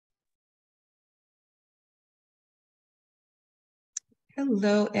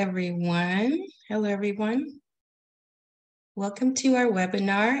Hello, everyone. Hello, everyone. Welcome to our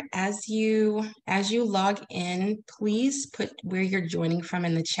webinar. As you log in, please put where you're joining from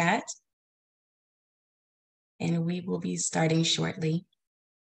in the chat, and we will be starting shortly.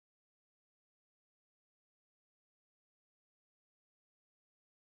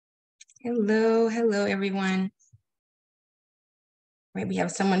 Hello, everyone. Right, we have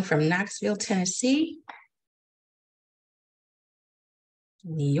someone from Knoxville, Tennessee,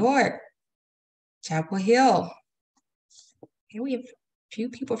 New York, Chapel Hill. Here we have a few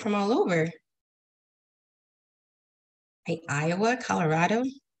people from all over. Right, Iowa, Colorado,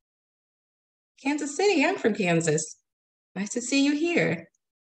 Kansas City. I'm from Kansas. Nice to see you here.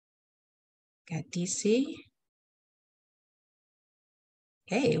 Got DC.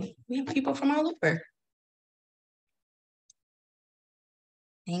 Hey, we have people from all over.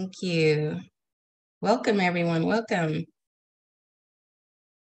 Thank you. Welcome, everyone. Welcome.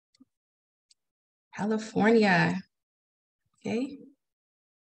 California. Okay.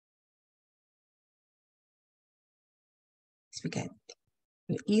 So we got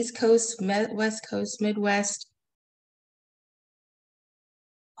East Coast, West Coast, Midwest.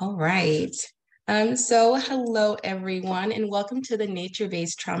 All right. So hello, everyone, and welcome to the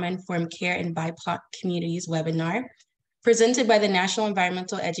Nature-Based Trauma-Informed Care in BIPOC Communities webinar, presented by the National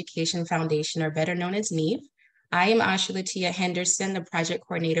Environmental Education Foundation, or better known as NEEF. I am Asha Latia Henderson, the project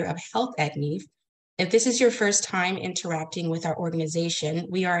coordinator of Health at NEEF. If this is your first time interacting with our organization,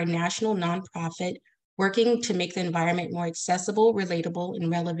 we are a national nonprofit working to make the environment more accessible, relatable, and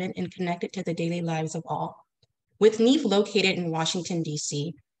relevant and connected to the daily lives of all. With NEEF located in Washington,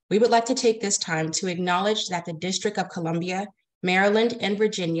 D.C., we would like to take this time to acknowledge that the District of Columbia, Maryland, and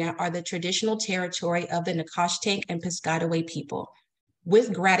Virginia are the traditional territory of the Anacostia and Piscataway people.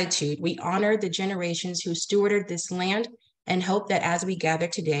 With gratitude, we honor the generations who stewarded this land and hope that as we gather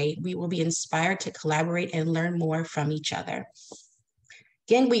today, we will be inspired to collaborate and learn more from each other.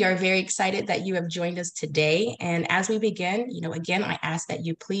 Again, we are very excited that you have joined us today. And as we begin, again, I ask that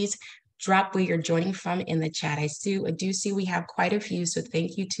you please drop where you're joining from in the chat. I do see we have quite a few, so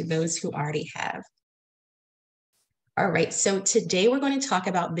thank you to those who already have. All right, so today we're going to talk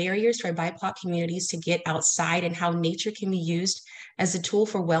about barriers for BIPOC communities to get outside and how nature can be used as a tool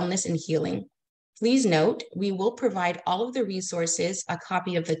for wellness and healing. Please note, we will provide all of the resources, a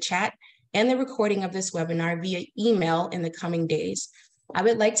copy of the chat, and the recording of this webinar via email in the coming days. I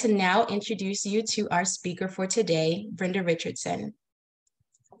would like to now introduce you to our speaker for today, Brenda Richardson.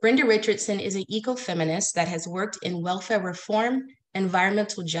 Brenda Richardson is an ecofeminist that has worked in welfare reform,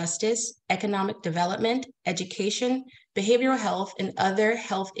 environmental justice, economic development, education, behavioral health, and other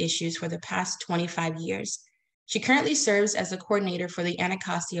health issues for the past 25 years. She currently serves as a coordinator for the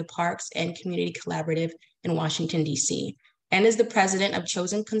Anacostia Parks and Community Collaborative in Washington, D.C., and is the president of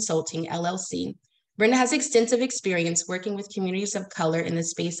Chozen Consulting, LLC. Brenda has extensive experience working with communities of color in the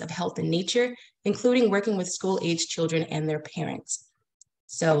space of health and nature, including working with school-aged children and their parents.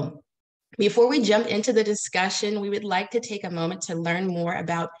 So before we jump into the discussion, we would like to take a moment to learn more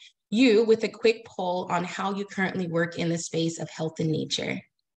about you with a quick poll on how you currently work in the space of health and nature.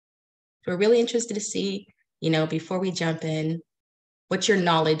 We're really interested to see, before we jump in, what your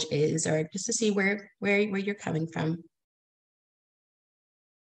knowledge is, or just to see where you're coming from.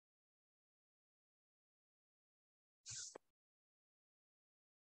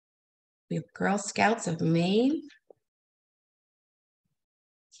 We have Girl Scouts of Maine.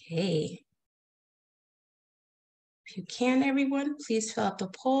 Okay. If you can, everyone, please fill out the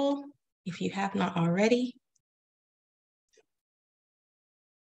poll if you have not already.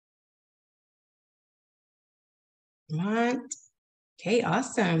 Vermont. Okay,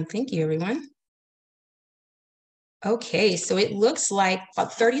 awesome. Thank you, everyone. Okay, so it looks like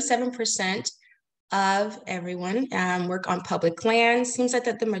about 37% of everyone work on public lands. Seems like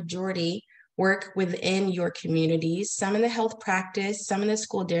that the majority work within your communities, some in the health practice, some in the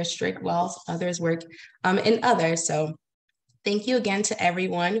school district, while others work in others. So thank you again to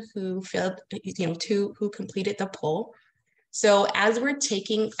everyone who who completed the poll. So as we're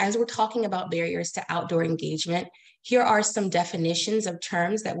talking about barriers to outdoor engagement, here are some definitions of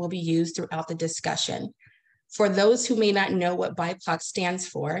terms that will be used throughout the discussion. For those who may not know what BIPOC stands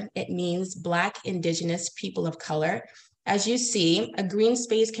for, it means Black, Indigenous, People of Color. As you see, a green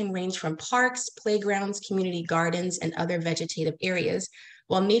space can range from parks, playgrounds, community gardens, and other vegetative areas,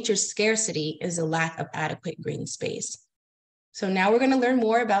 while nature's scarcity is a lack of adequate green space. So now we're going to learn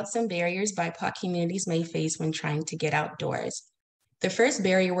more about some barriers BIPOC communities may face when trying to get outdoors. The first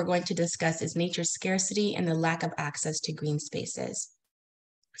barrier we're going to discuss is nature's scarcity and the lack of access to green spaces.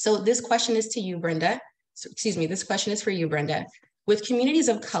 So this question is to you, Brenda. This question is for you, Brenda. With communities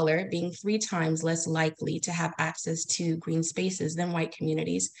of color being 3 times less likely to have access to green spaces than white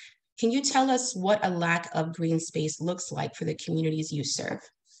communities, can you tell us what a lack of green space looks like for the communities you serve?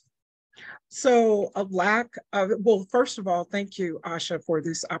 So a lack of, well, first of all, thank you, Asha, for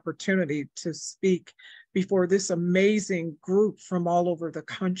this opportunity to speak before this amazing group from all over the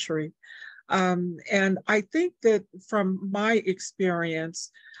country. And I think that from my experience,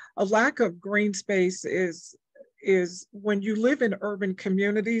 a lack of green space is when you live in urban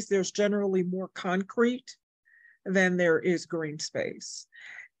communities, there's generally more concrete than there is green space.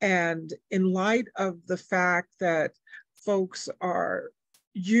 And in light of the fact that folks are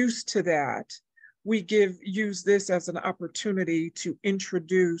used to that, we use this as an opportunity to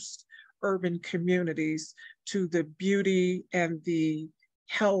introduce urban communities to the beauty and the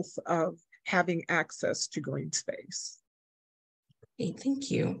health of having access to green space. Okay, thank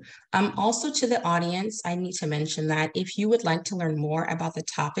you. Also to the audience, I need to mention that if you would like to learn more about the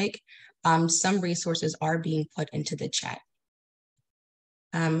topic, some resources are being put into the chat.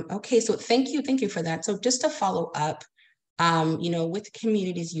 Okay, so thank you for that. So just to follow up, with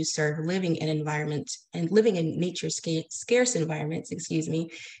communities you serve, living in environments and living in nature scarce environments, excuse me,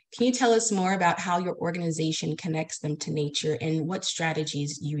 can you tell us more about how your organization connects them to nature and what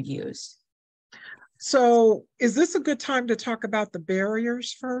strategies you use? So is this a good time to talk about the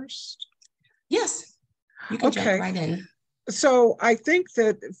barriers first? Yes, you can jump Okay. right in. So I think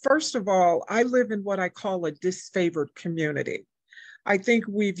that, first of all, I live in what I call a disfavored community. I think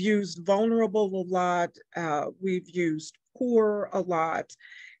we've used vulnerable a lot. We've used poor a lot.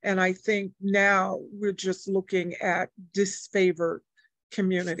 And I think now we're just looking at disfavored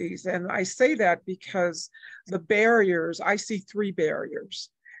communities. And I say that because the barriers, I see 3 barriers.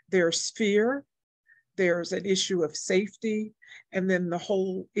 There's fear, there's an issue of safety, and then the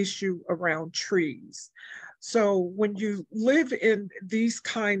whole issue around trees. So when you live in these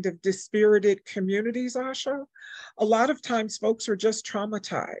kind of dispirited communities, Asha, a lot of times folks are just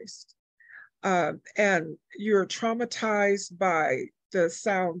traumatized. And you're traumatized by the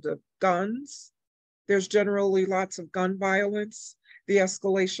sound of guns. There's generally lots of gun violence. The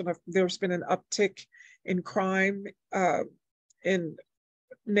escalation of, there's been an uptick in crime in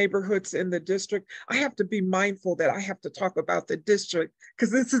neighborhoods in the district. I have to be mindful that I have to talk about the district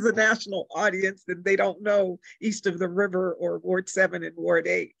because this is a national audience and they don't know east of the river or Ward 7 and Ward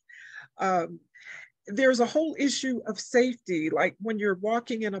 8. There's a whole issue of safety, like when you're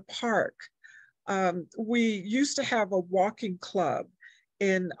walking in a park. We used to have a walking club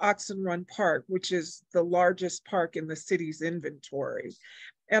in Oxen Run Park, which is the largest park in the city's inventory.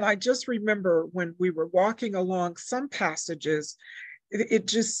 And I just remember when we were walking along some passages, it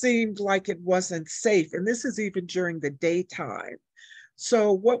just seemed like it wasn't safe. And this is even during the daytime.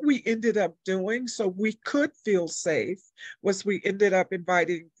 So what we ended up doing, so we could feel safe, was we ended up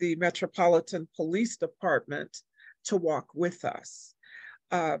inviting the Metropolitan Police Department to walk with us.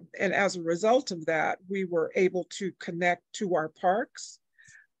 And as a result of that, we were able to connect to our parks.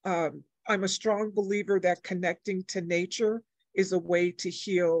 I'm a strong believer that connecting to nature is a way to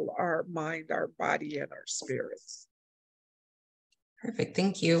heal our mind, our body, and our spirits. Perfect.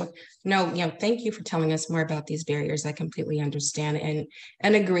 Thank you. No, thank you for telling us more about these barriers. I completely understand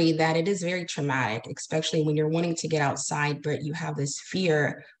and agree that it is very traumatic, especially when you're wanting to get outside, but you have this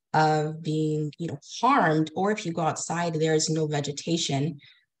fear of being, harmed, or if you go outside, there's no vegetation.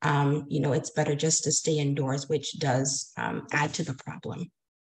 It's better just to stay indoors, which does add to the problem.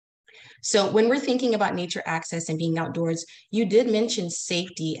 So when we're thinking about nature access and being outdoors, you did mention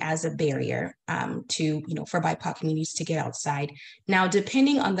safety as a barrier for BIPOC communities to get outside. Now,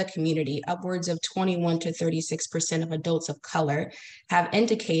 depending on the community, upwards of 21 to 36% of adults of color have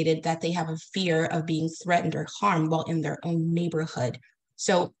indicated that they have a fear of being threatened or harmed while in their own neighborhood.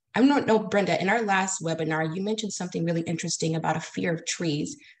 So I don't know, Brenda, in our last webinar, you mentioned something really interesting about a fear of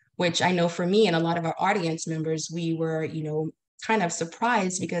trees, which I know for me and a lot of our audience members, we were, kind of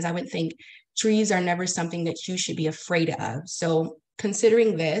surprised because I would think trees are never something that you should be afraid of. So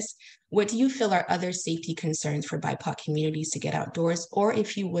considering this, what do you feel are other safety concerns for BIPOC communities to get outdoors? Or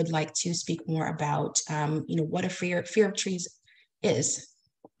if you would like to speak more about, what a fear of trees is.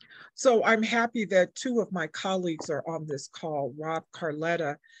 So I'm happy that 2 of my colleagues are on this call, Rob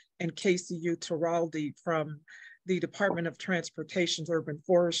Carletta and Casey Uteraldi from the Department of Transportation's Urban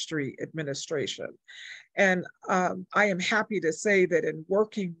Forestry Administration. And I am happy to say that in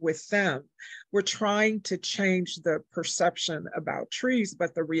working with them, we're trying to change the perception about trees.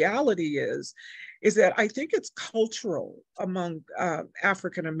 But the reality is that I think it's cultural among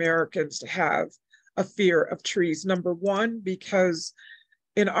African Americans to have a fear of trees. Number one, because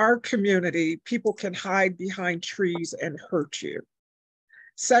in our community, people can hide behind trees and hurt you.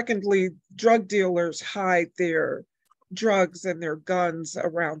 Secondly, drug dealers hide their drugs and their guns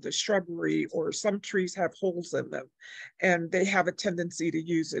around the shrubbery, or some trees have holes in them, and they have a tendency to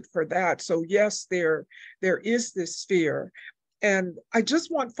use it for that. So yes, there is this fear. And I just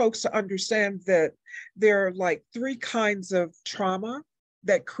want folks to understand that there are like three kinds of trauma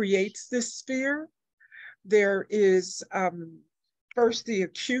that creates this fear. There is first the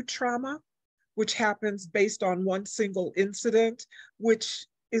acute trauma, which happens based on one single incident, which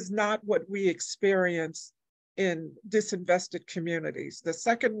is not what we experience in disinvested communities. The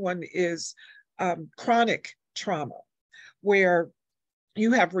second one is chronic trauma, where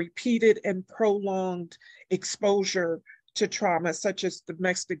you have repeated and prolonged exposure to trauma, such as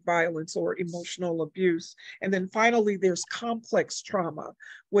domestic violence or emotional abuse. And then finally, there's complex trauma,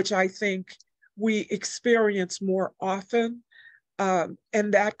 which I think we experience more often. And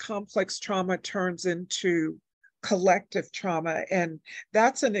that complex trauma turns into collective trauma. And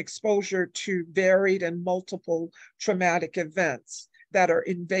that's an exposure to varied and multiple traumatic events that are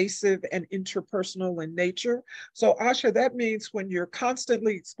invasive and interpersonal in nature. So Asha, that means when you're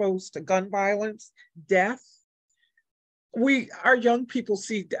constantly exposed to gun violence, death, our young people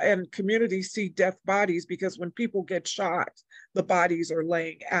see and communities see deaf bodies, because when people get shot, the bodies are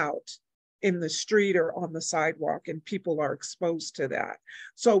laying out in the street or on the sidewalk, and people are exposed to that.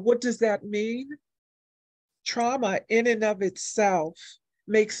 So what does that mean? Trauma in and of itself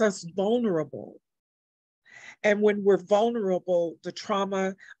makes us vulnerable. And when we're vulnerable, the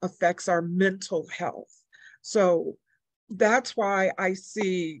trauma affects our mental health. So that's why I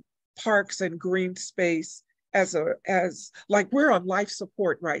see parks and green space as like we're on life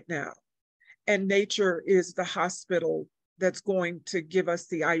support right now, and nature is the hospital that's going to give us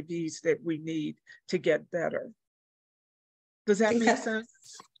the IVs that we need to get better. Does that make sense?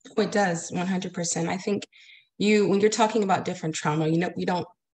 Oh, it does, 100%. I think when you're talking about different trauma,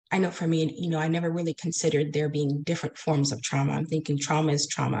 I know for me, I never really considered there being different forms of trauma. I'm thinking trauma is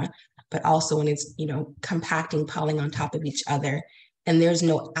trauma, but also when it's, compacting, piling on top of each other, and there's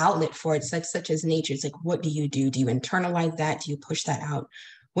no outlet for it, such as nature. It's like, what do you do? Do you internalize that? Do you push that out?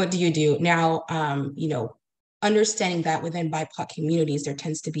 What do you do? Now, understanding that within BIPOC communities, there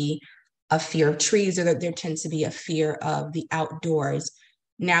tends to be a fear of trees, or that there tends to be a fear of the outdoors.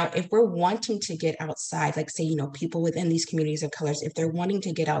 Now, if we're wanting to get outside, like say, people within these communities of colors, if they're wanting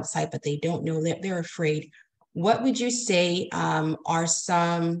to get outside, but they don't know that they're afraid, what would you say are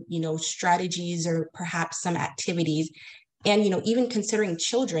some, strategies or perhaps some activities? And, even considering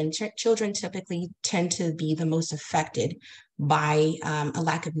children typically tend to be the most affected by a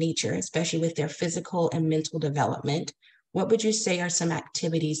lack of nature, especially with their physical and mental development. What would you say are some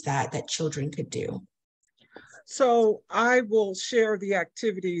activities that children could do? So I will share the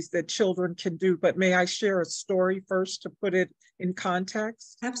activities that children can do, but may I share a story first to put it in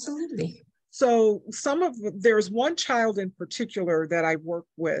context? Absolutely. So there's one child in particular that I work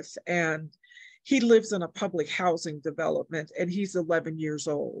with, and he lives in a public housing development, and he's 11 years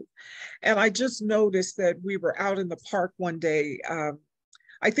old. And I just noticed that we were out in the park one day.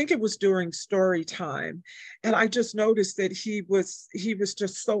 I think it was during story time. And I just noticed that he was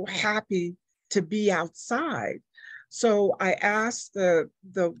just so happy to be outside. So I asked the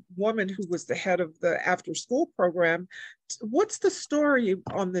woman who was the head of the after school program, what's the story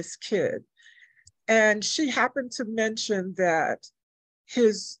on this kid? And she happened to mention that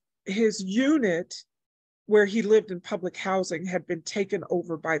his unit where he lived in public housing had been taken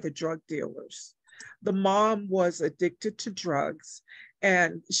over by the drug dealers. The mom was addicted to drugs,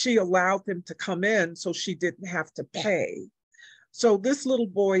 and she allowed them to come in so she didn't have to pay. So this little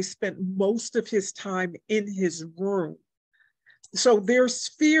boy spent most of his time in his room. So there's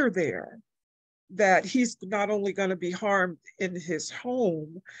fear there that he's not only going to be harmed in his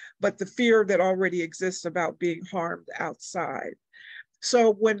home, but the fear that already exists about being harmed outside.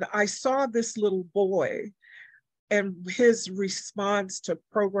 So when I saw this little boy and his response to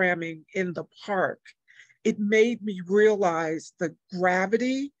programming in the park, it made me realize the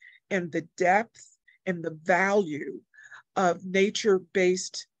gravity and the depth and the value of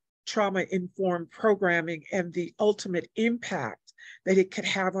nature-based trauma-informed programming, and the ultimate impact that it could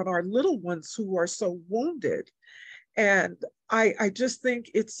have on our little ones who are so wounded. And I just think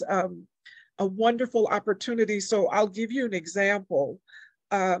it's a wonderful opportunity. So I'll give you an example.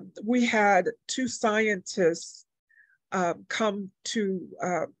 We had two scientists come to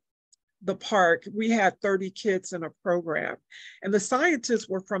the park. We had 30 kids in a program, and the scientists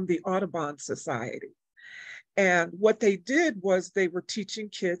were from the Audubon Society. And what they did was they were teaching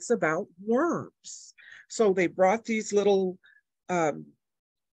kids about worms. So they brought these little, I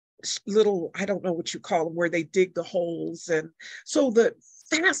don't know what you call them, where they dig the holes. And so the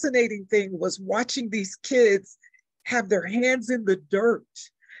fascinating thing was watching these kids have their hands in the dirt.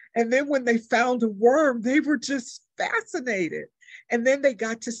 And then when they found a worm, they were just fascinated. And then they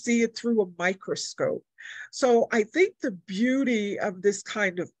got to see it through a microscope. So I think the beauty of this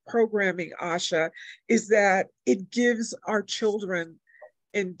kind of programming, Asha, is that it gives our children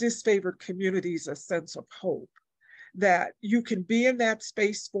in disfavored communities a sense of hope, that you can be in that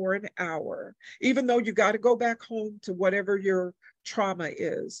space for an hour, even though you got to go back home to whatever your trauma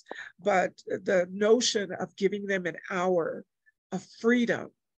is. But the notion of giving them an hour of freedom,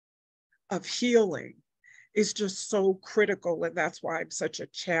 of healing, is just so critical. And that's why I'm such a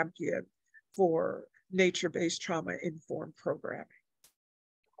champion for nature-based trauma-informed programming.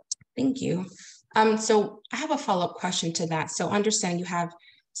 Thank you. So I have a follow-up question to that. So understand you have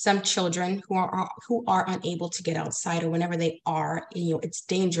some children who are unable to get outside, or whenever they are, it's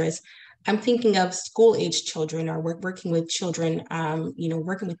dangerous. I'm thinking of school-age children, or working with children,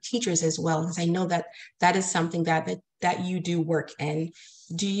 working with teachers as well, because I know that that is something that you do work in.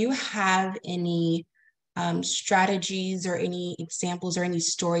 Do you have any strategies or any examples or any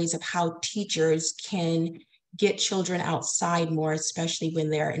stories of how teachers can get children outside more, especially when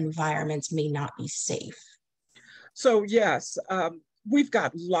their environments may not be safe? So yes, we've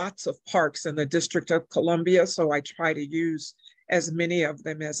got lots of parks in the District of Columbia, so I try to use as many of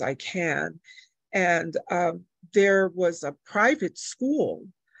them as I can. And there was a private school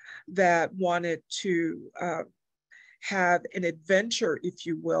that wanted to have an adventure, if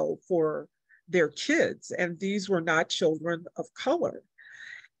you will, for their kids. And these were not children of color.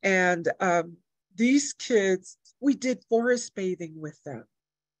 And these kids, we did forest bathing with them.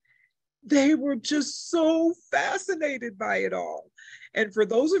 They were just so fascinated by it all. And for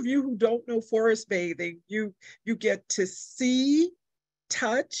those of you who don't know forest bathing, you get to see,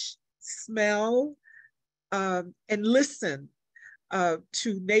 touch, smell, and listen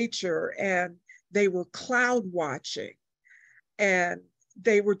to nature. And they were cloud watching. And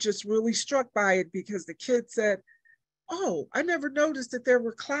they were just really struck by it because the kids said, "Oh, I never noticed that there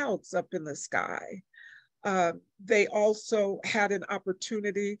were clouds up in the sky." They also had an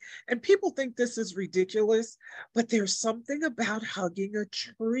opportunity, and people think this is ridiculous, but there's something about hugging a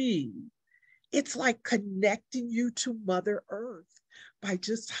tree. It's like connecting you to Mother Earth by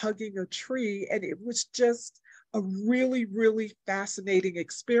just hugging a tree. And it was just a really, really fascinating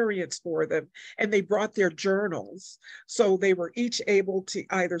experience for them. And they brought their journals. So they were each able to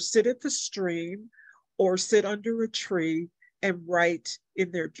either sit at the stream or sit under a tree and write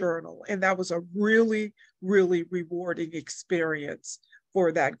in their journal. And that was a really, really rewarding experience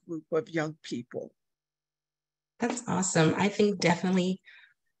for that group of young people. That's awesome. I think definitely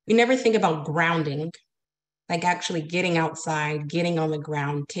we never think about grounding, like actually getting outside, getting on the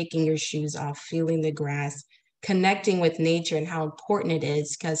ground, taking your shoes off, feeling the grass, connecting with nature and how important it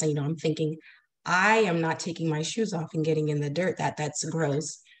is. Because, I'm thinking, I am not taking my shoes off and getting in the dirt. That's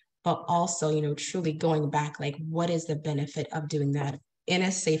gross. But also, truly going back, like, what is the benefit of doing that in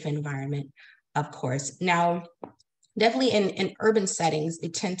a safe environment, of course. Now, definitely in urban settings, they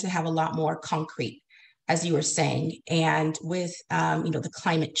tend to have a lot more concrete, as you were saying. And with, the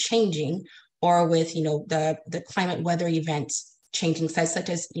climate changing, or with, the climate weather events changing, such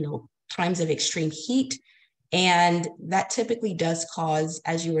as, times of extreme heat. And that typically does cause,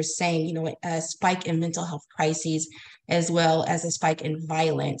 as you were saying, a spike in mental health crises, as well as a spike in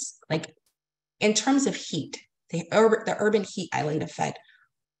violence. Like, in terms of heat, the urban heat island effect,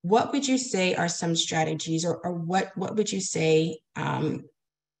 what would you say are some strategies, or what would you say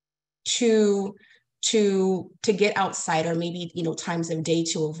to get outside, or maybe times of day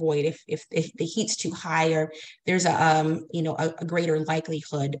to avoid if the heat's too high, or there's a greater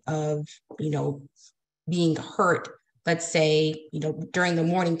likelihood of being hurt? Let's say during the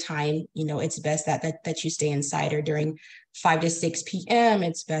morning time, it's best that you stay inside, or during 5 to 6 p.m.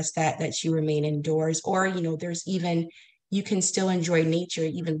 it's best that you remain indoors. Or there's even, you can still enjoy nature.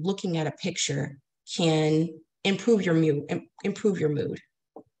 Even looking at a picture can improve your mood.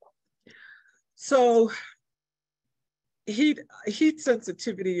 So heat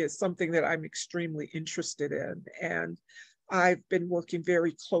sensitivity is something that I'm extremely interested in. And I've been working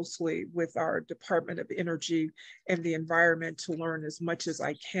very closely with our Department of Energy and the Environment to learn as much as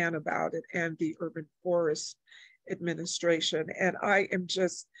I can about it, and the Urban Forest Administration. And I am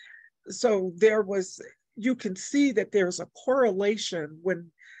just, so you can see that there's a correlation when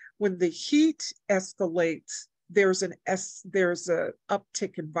the heat escalates, there's an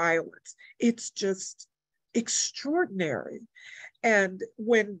uptick in violence. It's just extraordinary. And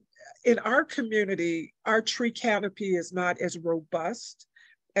when in our community, our tree canopy is not as robust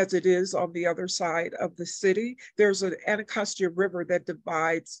as it is on the other side of the city. There's an Anacostia River that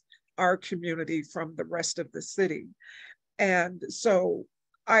divides our community from the rest of the city. And so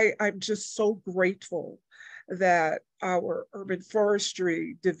I'm just so grateful that our urban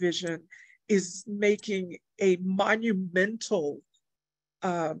forestry division is making a monumental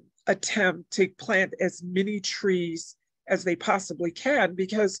attempt to plant as many trees as they possibly can,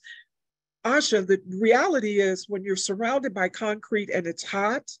 because Asha, the reality is when you're surrounded by concrete and it's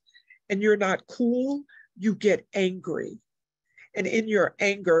hot and you're not cool, you get angry. And in your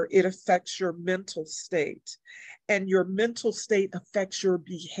anger, it affects your mental state. And your mental state affects your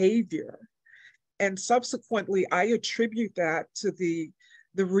behavior. And subsequently, I attribute that to the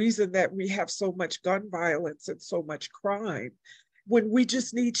reason that we have so much gun violence and so much crime, when we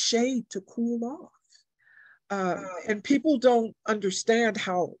just need shade to cool off. And people don't understand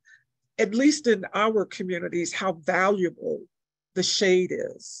how, at least in our communities, how valuable the shade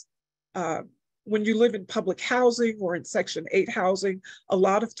is. When you live in public housing or in Section 8 housing, a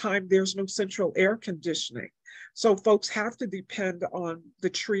lot of time there's no central air conditioning. So folks have to depend on the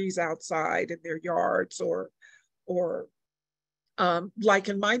trees outside in their yards, or like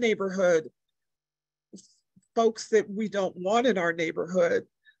in my neighborhood, folks that we don't want in our neighborhood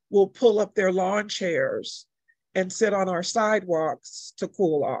will pull up their lawn chairs and sit on our sidewalks to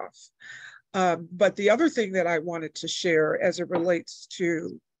cool off. But the other thing that I wanted to share as it relates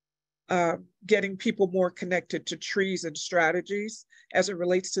to getting people more connected to trees and strategies as it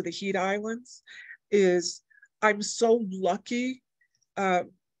relates to the heat islands is I'm so lucky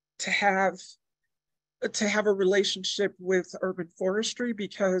to have a relationship with urban forestry,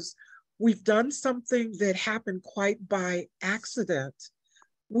 because we've done something that happened quite by accident.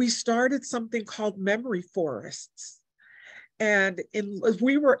 We started something called memory forests. And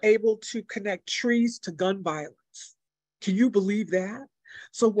we were able to connect trees to gun violence. Can you believe that?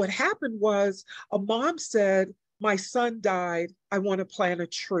 So what happened was a mom said, my son died, I want to plant a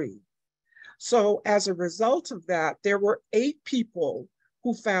tree. So as a result of that, there were 8 people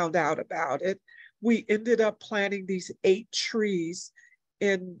who found out about it. We ended up planting these 8 trees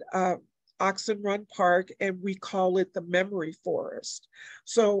in Oxen Run Park, and we call it the Memory Forest.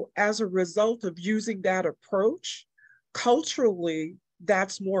 So as a result of using that approach, culturally,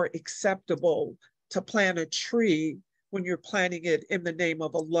 that's more acceptable to plant a tree when you're planting it in the name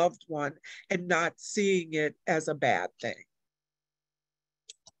of a loved one and not seeing it as a bad thing.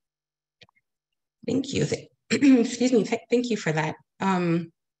 Thank you. Excuse me. Thank you for that.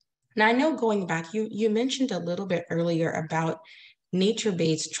 Now, I know going back, you mentioned a little bit earlier about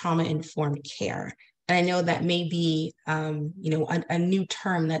nature-based trauma-informed care. And I know that may be, a new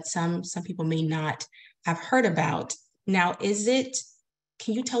term that some people may not have heard about. Now, can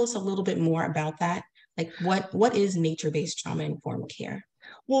you tell us a little bit more about that? Like what is nature-based trauma-informed care?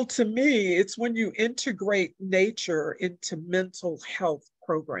 Well, to me, it's when you integrate nature into mental health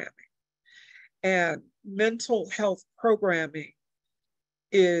programming. And mental health programming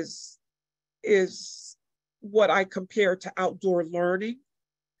is what I compare to outdoor learning.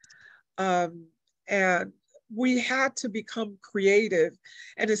 And we had to become creative,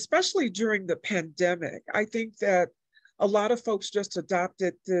 and especially during the pandemic, I think that a lot of folks just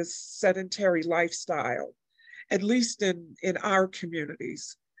adopted this sedentary lifestyle, at least in our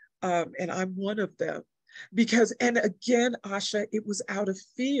communities. And I'm one of them. Because, and again, Asha, it was out of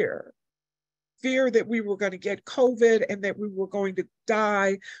fear that we were going to get COVID and that we were going to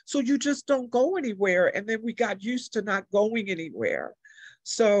die. So you just don't go anywhere. And then we got used to not going anywhere.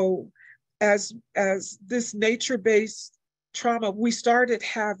 So as this nature-based trauma, we started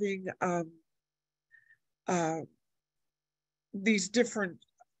having these different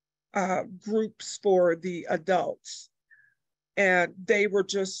groups for the adults. And they were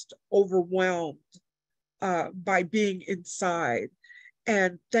just overwhelmed by being inside.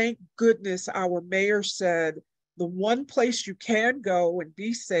 And thank goodness our mayor said, the one place you can go and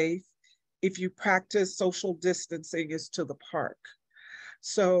be safe if you practice social distancing is to the park.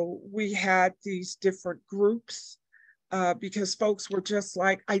 So we had these different groups because folks were just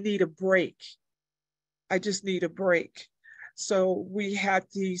like, I need a break. I just need a break. So we had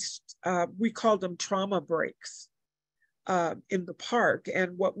these, we called them trauma breaks in the park.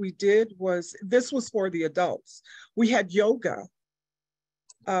 And what we did was, this was for the adults. We had yoga.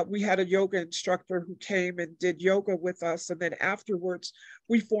 We had a yoga instructor who came and did yoga with us. And then afterwards,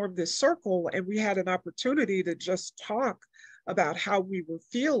 we formed this circle and we had an opportunity to just talk about how we were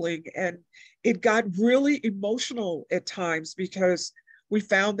feeling. And it got really emotional at times because we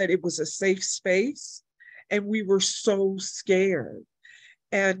found that it was a safe space and we were so scared.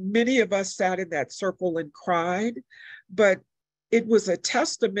 And many of us sat in that circle and cried. But it was a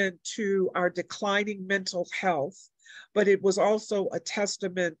testament to our declining mental health, but it was also a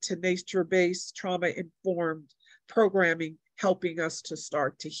testament to nature-based trauma-informed programming helping us to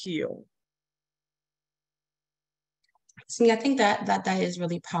start to heal. So yeah, I think that is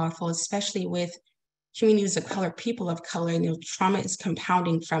really powerful, especially with communities of color, people of color. Trauma is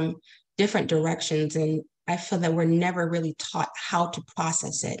compounding from different directions, and I feel that we're never really taught how to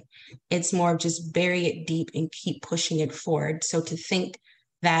process it. It's more of just bury it deep and keep pushing it forward. So to think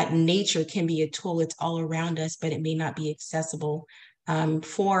that nature can be a tool, it's all around us, but it may not be accessible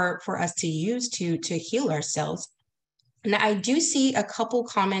for us to use to heal ourselves. And I do see a couple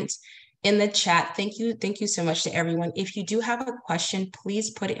comments in the chat. Thank you so much to everyone. If you do have a question, please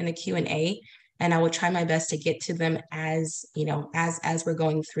put it in the Q&A, and I will try my best to get to them as we're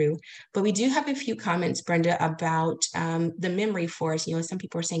going through. But we do have a few comments, Brenda, about the memory forest. Some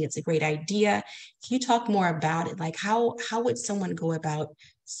people are saying it's a great idea. Can you talk more about it? Like how would someone go about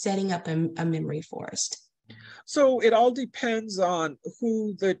setting up a memory forest? So it all depends on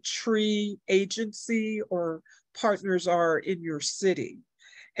who the tree agency or partners are in your city.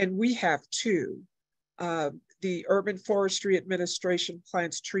 And we have two. The Urban Forestry Administration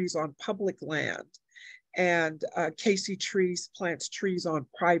plants trees on public land, and Casey Trees plants trees on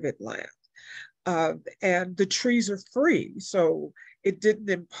private land. And the trees are free, so it didn't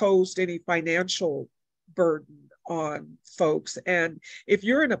impose any financial burden on folks. And if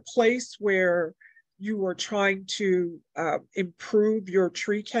you're in a place where you are trying to improve your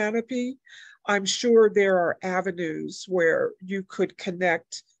tree canopy, I'm sure there are avenues where you could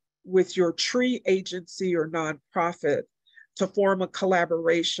connect with your tree agency or nonprofit to form a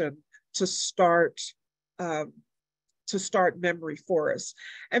collaboration to start memory forests.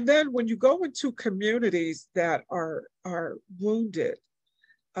 And then when you go into communities that are wounded,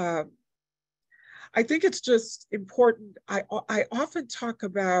 I think it's just important. I often talk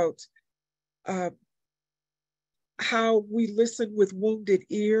about how we listen with wounded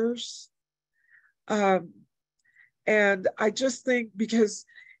ears. And I just think because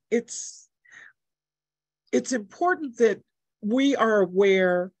it's important that we are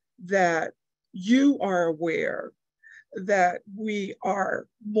aware, that you are aware that we are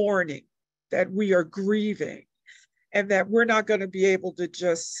mourning, that we are grieving, and that we're not going to be able to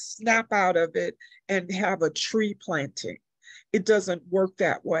just snap out of it and have a tree planting. It doesn't work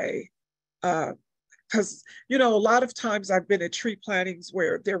that way. Because, a lot of times I've been at tree plantings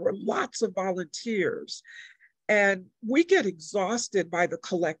where there were lots of volunteers, and we get exhausted by the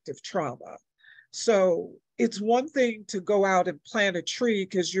collective trauma. So it's one thing to go out and plant a tree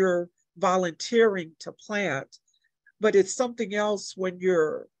because you're volunteering to plant, but it's something else when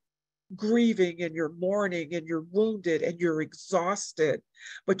you're grieving and you're mourning and you're wounded and you're exhausted,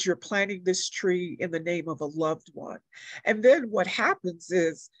 but you're planting this tree in the name of a loved one. And then what happens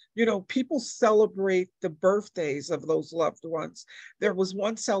is, people celebrate the birthdays of those loved ones. There was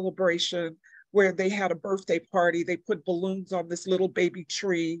one celebration where they had a birthday party. They put balloons on this little baby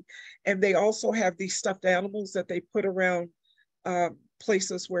tree, and they also have these stuffed animals that they put around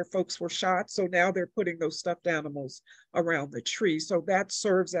places where folks were shot. So now they're putting those stuffed animals around the tree. So that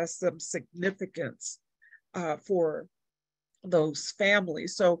serves as some significance for those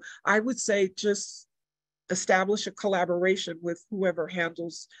families. So I would say just establish a collaboration with whoever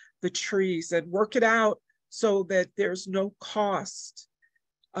handles the trees and work it out so that there's no cost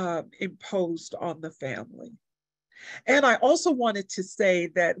imposed on the family. And I also wanted to say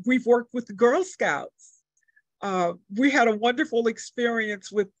that we've worked with the Girl Scouts. We had a wonderful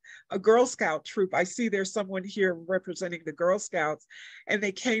experience with a Girl Scout troop. I see there's someone here representing the Girl Scouts, and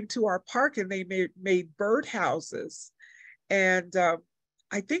they came to our park and they made bird houses. And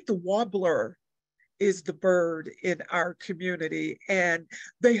I think the warbler is the bird in our community, and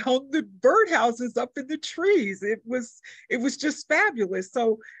they hung the birdhouses up in the trees. It was just fabulous.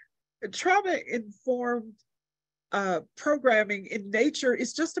 So trauma-informed programming in nature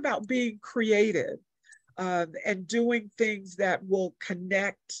is just about being creative and doing things that will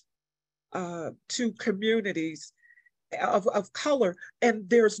connect to communities of color. And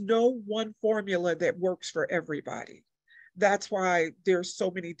there's no one formula that works for everybody. That's why there's so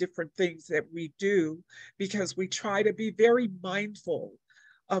many different things that we do, because we try to be very mindful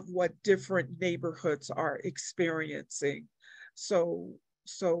of what different neighborhoods are experiencing, so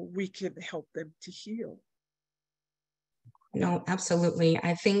we can help them to heal. No, absolutely.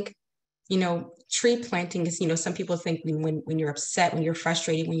 I think, tree planting is, some people think when you're upset, when you're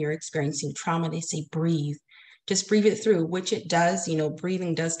frustrated, when you're experiencing trauma, they say breathe. Just breathe it through, which it does.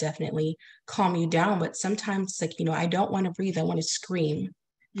 Breathing does definitely calm you down. But sometimes it's like, I don't want to breathe. I want to scream.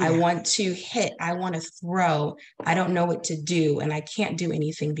 I Yeah. want to hit, I want to throw, I don't know what to do, and I can't do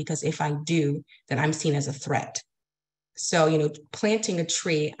anything because if I do, then I'm seen as a threat. So, planting a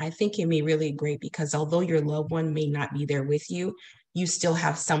tree, I think can be really great because although your loved one may not be there with you, you still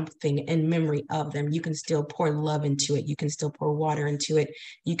have something in memory of them. You can still pour love into it. You can still pour water into it.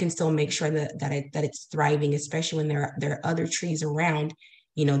 You can still make sure that it's thriving, especially when there are other trees around.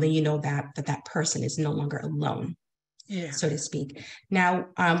 Then you know that person is no longer alone, Yeah. so to speak. Now,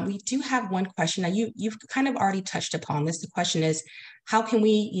 we do have one question. Now, you've kind of already touched upon this. The question is, how can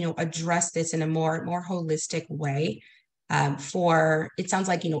we, address this in a more holistic way? For it sounds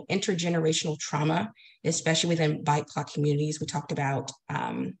like intergenerational trauma, especially within BIPOC communities. We talked about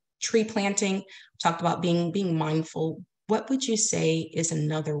tree planting. Talked about being mindful. What would you say is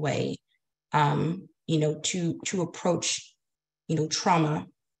another way, to approach, trauma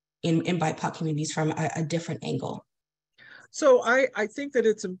in BIPOC communities from a different angle? So I think that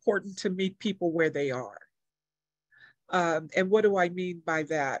it's important to meet people where they are. And what do I mean by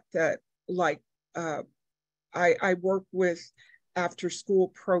that? That like I work with after school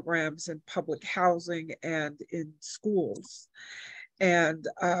programs in public housing and in schools. And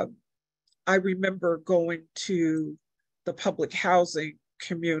I remember going to the public housing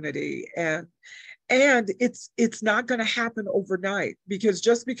community, and it's not going to happen overnight, because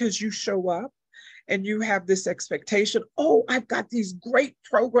just because you show up and you have this expectation, oh, I've got these great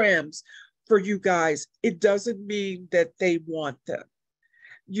programs for you guys, it doesn't mean that they want them.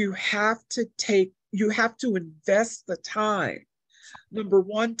 You have to invest the time. Number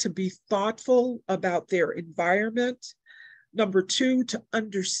one, to be thoughtful about their environment. Number two, to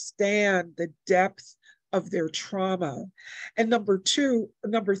understand the depth of their trauma. And number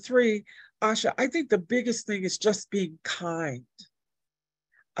three, Asha, I think the biggest thing is just being kind.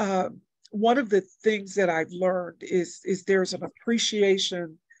 One of the things that I've learned is there's an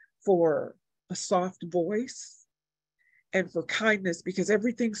appreciation for a soft voice and for kindness, because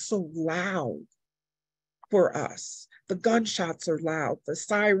everything's so loud for us. The gunshots are loud. The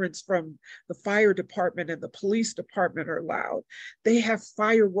sirens from the fire department and the police department are loud. They have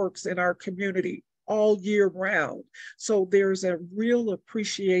fireworks in our community all year round. So there's a real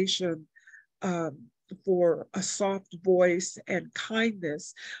appreciation for a soft voice and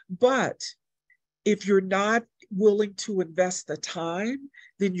kindness. But if you're not willing to invest the time,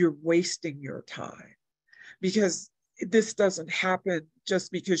 then you're wasting your time, because this doesn't happen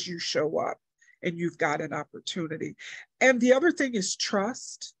just because you show up and you've got an opportunity. And the other thing is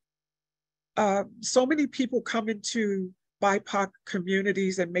trust. So many people come into BIPOC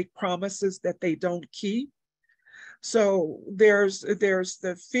communities and make promises that they don't keep. So there's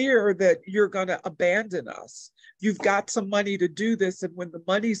the fear that you're going to abandon us. You've got some money to do this, and when the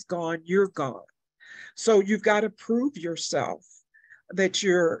money's gone, you're gone. So you've got to prove yourself that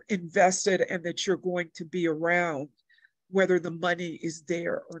you're invested and that you're going to be around, whether the money is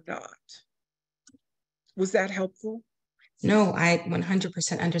there or not. Was that helpful? No, I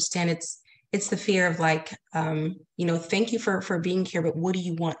 100% understand. It's the fear of like, thank you for being here, but what do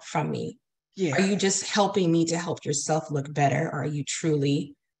you want from me? Are Yeah. you just helping me to help yourself look better? Or are you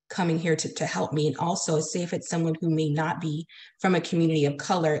truly coming here to help me? And also, say if it's someone who may not be from a community of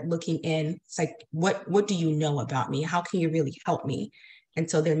color looking in, it's like, what do you know about me? How can you really help me? And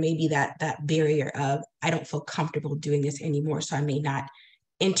so there may be that barrier of, I don't feel comfortable doing this anymore, so I may not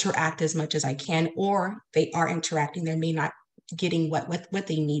interact as much as I can, or they are interacting, they're may not getting what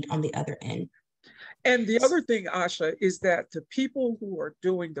they need on the other end. And the other thing, Asha, is that the people who are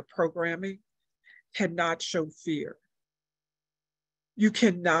doing the programming cannot show fear. You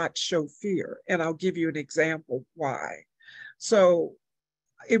cannot show fear. And I'll give you an example why. So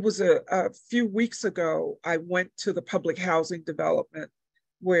it was a few weeks ago, I went to the public housing development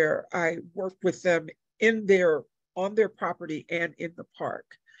where I worked with them on their property and in the park.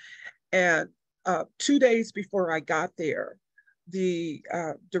 And 2 days before I got there, the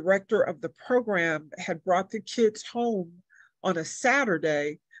director of the program had brought the kids home on a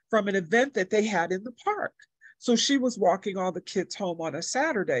Saturday from an event that they had in the park. So she was walking all the kids home on a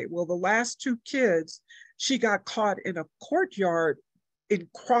Saturday. Well, the last two kids, she got caught in a courtyard in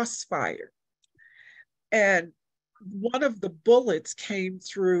crossfire. And one of the bullets came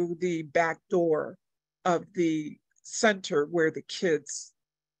through the back door of the center where the kids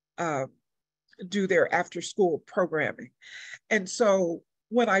do their after school programming. And so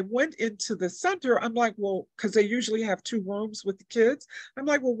when I went into the center, I'm like, well, because they usually have 2 rooms with the kids. I'm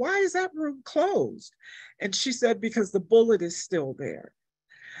like, well, why is that room closed? And she said, because the bullet is still there.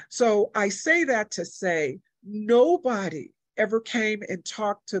 So I say that to say, nobody ever came and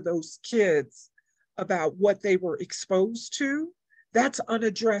talked to those kids about what they were exposed to. That's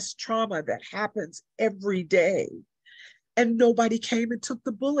unaddressed trauma that happens every day. And nobody came and took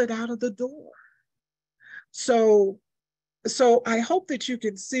the bullet out of the door. So I hope that you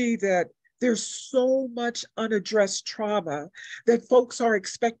can see that there's so much unaddressed trauma that folks are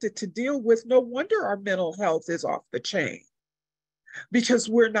expected to deal with. No wonder our mental health is off the chain, because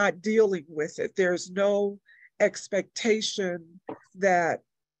we're not dealing with it. There's no expectation that,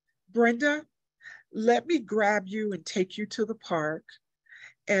 Brenda, let me grab you and take you to the park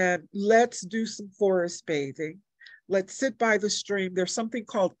and let's do some forest bathing. Let's sit by the stream. There's something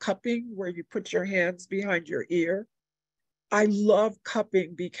called cupping, where you put your hands behind your ear. I love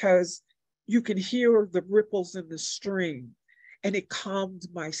cupping because you can hear the ripples in the stream, and it calmed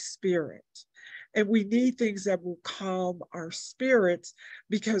my spirit. And we need things that will calm our spirits,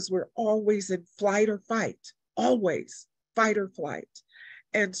 because we're always in flight or fight, always fight or flight.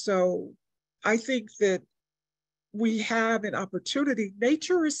 And so I think that we have an opportunity.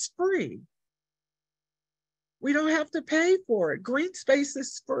 Nature is free. We don't have to pay for it. Green space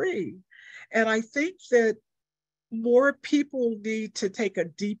is free. And I think that more people need to take a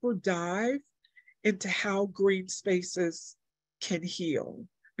deeper dive into how green spaces can heal,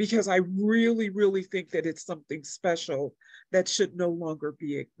 because I really, really think that it's something special that should no longer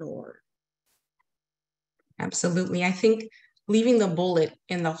be ignored. Absolutely. I think leaving the bullet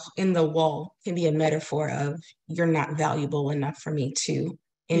in the wall can be a metaphor of, you're not valuable enough for me to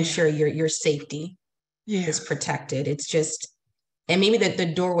ensure your safety is protected. It's just, and maybe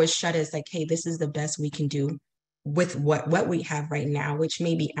the door was shut as like, hey, this is the best we can do with what we have right now, which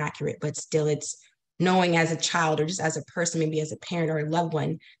may be accurate, but still it's knowing as a child, or just as a person, maybe as a parent or a loved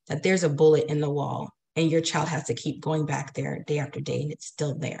one, that there's a bullet in the wall and your child has to keep going back there day after day and it's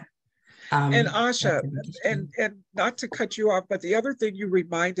still there. And Asha, and not to cut you off, but the other thing you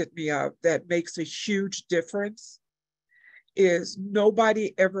reminded me of that makes a huge difference is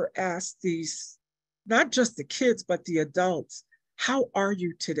nobody ever asked these, not just the kids, but the adults, how are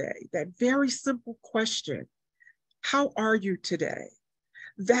you today? That very simple question, how are you today?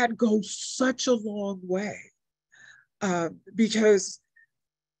 That goes such a long way, because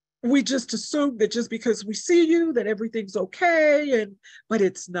we just assume that just because we see you, that everything's okay, but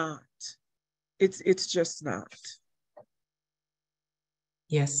it's not. It's just not.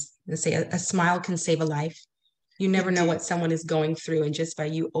 Yes, they say a smile can save a life. You never know what someone is going through, and just by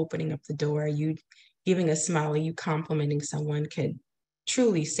you opening up the door, you giving a smile, you complimenting someone could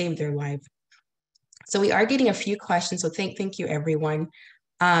truly save their life. So we are getting a few questions. So thank you, everyone.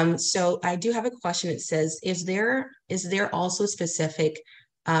 So I do have a question. It says, is there also specific,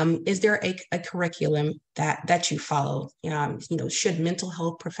 is there a curriculum that you follow? Should mental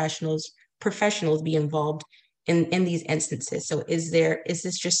health professionals be involved in these instances? So is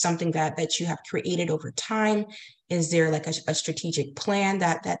this just something that you have created over time? Is there like a strategic plan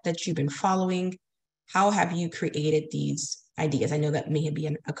that you've been following? How have you created these ideas? I know that may be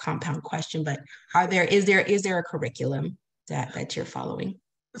a compound question, but is there a curriculum that you're following?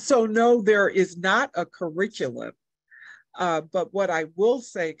 So no, there is not a curriculum. But what I will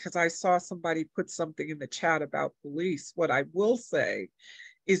say, because I saw somebody put something in the chat about police, what I will say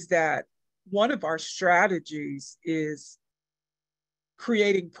is that one of our strategies is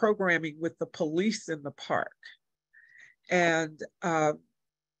creating programming with the police in the park. And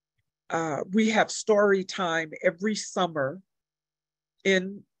we have story time every summer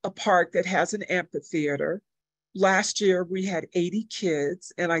in a park that has an amphitheater. Last year, we had 80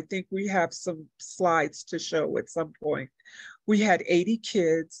 kids, and I think we have some slides to show at some point. We had 80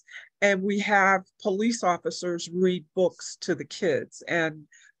 kids, and we have police officers read books to the kids, and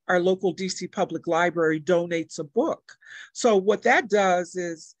our local DC Public Library donates a book. So what that does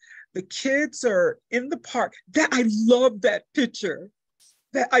is the kids are in the park. I love that picture.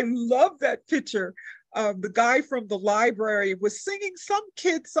 I love that picture. The guy from the library was singing some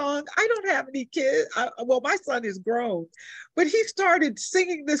kid song. I don't have any kids. Well, my son is grown, but he started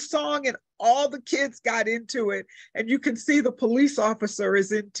singing this song and all the kids got into it. And you can see the police officer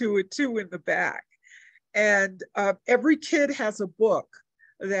is into it too in the back. And every kid has a book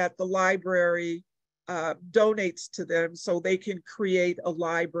that the library donates to them so they can create a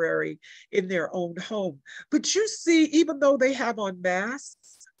library in their own home. But you see, even though they have on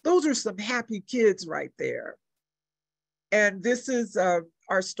masks, those are some happy kids right there. And this is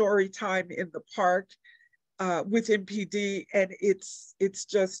our story time in the park with MPD, and it's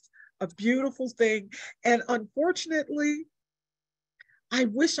just a beautiful thing. And unfortunately, I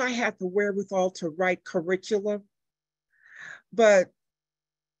wish I had the wherewithal to write curriculum, but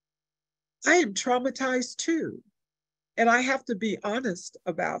I am traumatized too. And I have to be honest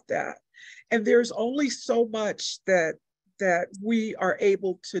about that. And there's only so much that that we are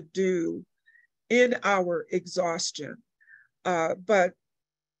able to do in our exhaustion. But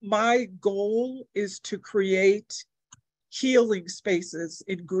my goal is to create healing spaces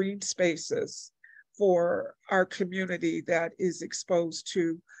in green spaces for our community that is exposed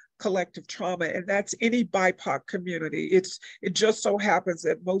to collective trauma, and that's any BIPOC community. It just so happens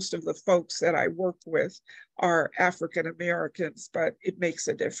that most of the folks that I work with are African Americans, but it makes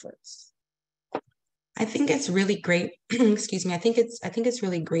a difference. I think it's really great. Excuse me. I think it's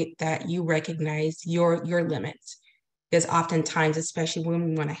really great that you recognize your limits. Because oftentimes, especially when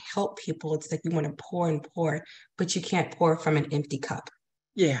we want to help people, it's like we want to pour and pour, but you can't pour from an empty cup.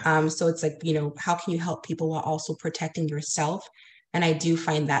 Yeah. So it's like, how can you help people while also protecting yourself? And I do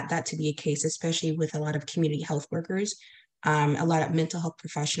find that to be a case, especially with a lot of community health workers, a lot of mental health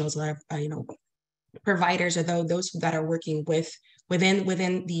professionals, a lot of providers, or those that are working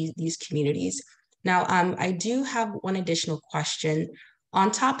within these communities. Now, I do have one additional question. On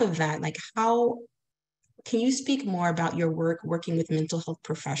top of that, like how can you speak more about your work working with mental health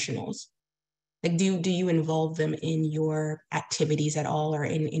professionals? Like, do you involve them in your activities at all, or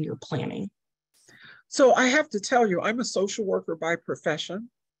in your planning? So I have to tell you, I'm a social worker by profession,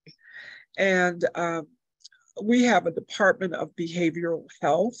 and we have a department of behavioral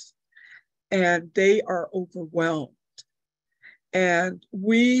health, and they are overwhelmed. And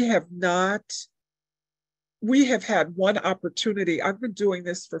we have had one opportunity. I've been doing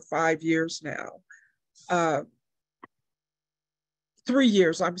this for 5 years now. 3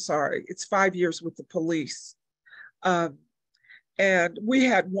 years, I'm sorry. It's 5 years with the police. And we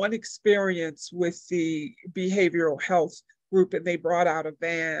had one experience with the behavioral health group, and they brought out a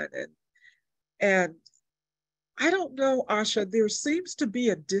van. And I don't know, Asha, there seems to be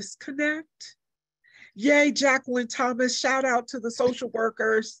a disconnect. Yay, Jacqueline Thomas, shout out to the social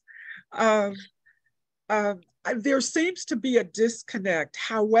workers. There seems to be a disconnect.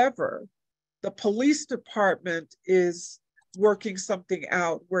 However, the police department is working something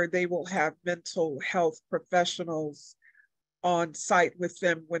out where they will have mental health professionals on site with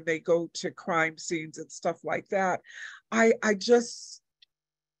them when they go to crime scenes and stuff like that.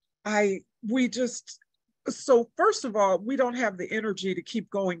 So first of all, we don't have the energy to keep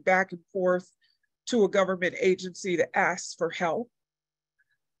going back and forth to a government agency to ask for help.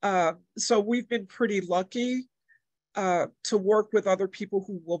 So we've been pretty lucky to work with other people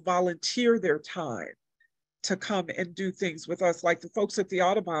who will volunteer their time to come and do things with us, like the folks at the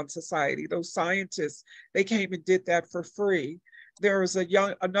Audubon Society, those scientists, they came and did that for free. There was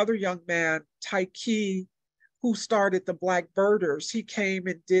another young man, Taiki, who started the Black Birders. He came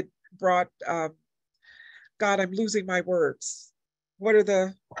and brought, God, I'm losing my words. What are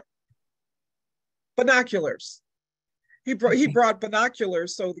the binoculars? He brought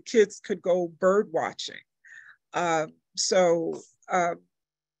binoculars so the kids could go bird watching.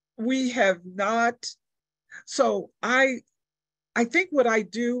 We have not. So I think what I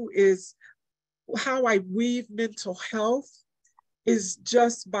do is how I weave mental health is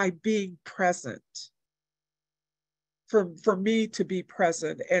just by being present. For me to be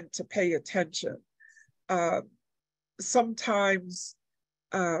present and to pay attention. Sometimes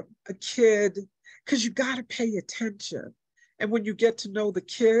a kid, because you got to pay attention. And when you get to know the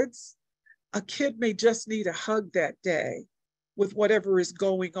kids, a kid may just need a hug that day with whatever is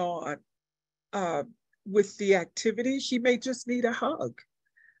going on with the activity. He may just need a hug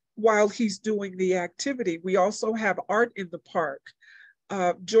while he's doing the activity. We also have art in the park.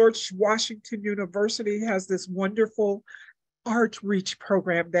 George Washington University has this wonderful Art Reach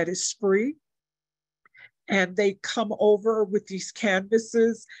program that is free. And they come over with these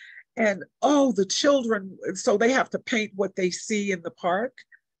canvases, and the children, so they have to paint what they see in the park.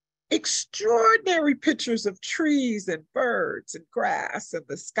 Extraordinary pictures of trees and birds and grass and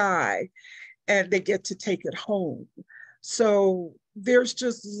the sky, and they get to take it home. So there's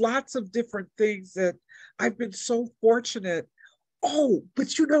just lots of different things that I've been so fortunate. Oh,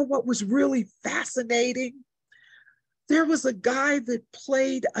 but you know what was really fascinating? There was a guy that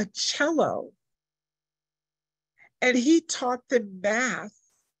played a cello, and he taught them math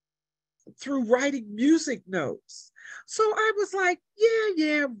through writing music notes. So I was like,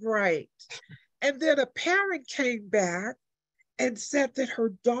 yeah, right. And then a parent came back and said that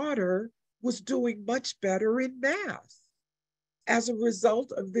her daughter was doing much better in math as a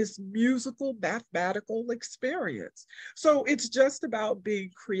result of this musical mathematical experience. So it's just about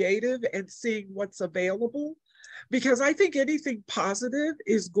being creative and seeing what's available, because I think anything positive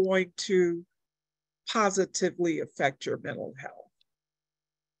is going to positively affect your mental health.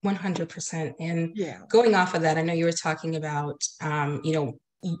 100%. And yeah, going off of that, I know you were talking about,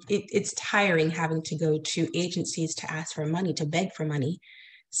 it's tiring having to go to agencies to ask for money, to beg for money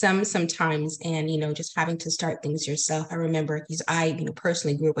sometimes, and just having to start things yourself. I remember, because I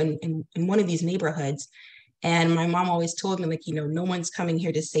personally grew up in one of these neighborhoods, and my mom always told me, like, no one's coming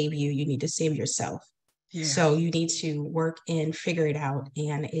here to save you. You need to save yourself. Yeah. So you need to work and figure it out.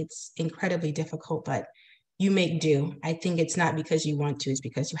 And it's incredibly difficult, but you make do. I think it's not because you want to, it's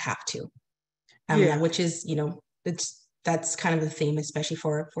because you have to. Yeah. Which is, that's kind of the theme, especially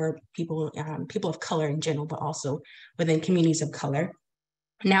for people of color in general, but also within communities of color.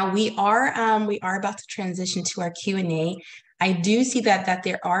 Now we are about to transition to our Q&A. I do see that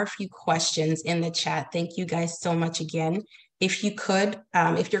there are a few questions in the chat. Thank you guys so much again. If you could,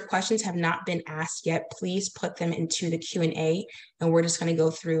 if your questions have not been asked yet, please put them into the Q&A, and we're just going to go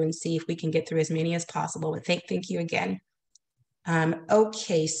through and see if we can get through as many as possible. But thank you again.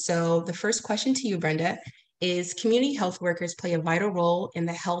 Okay, so the first question to you, Brenda, is community health workers play a vital role in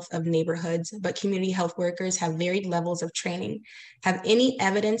the health of neighborhoods, but community health workers have varied levels of training. Have any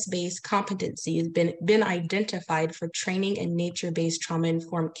evidence-based competencies been identified for training in nature-based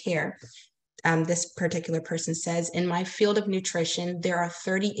trauma-informed care? This particular person says, in my field of nutrition, there are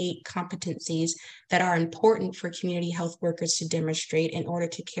 38 competencies that are important for community health workers to demonstrate in order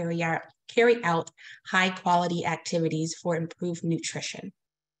to carry out high quality activities for improved nutrition.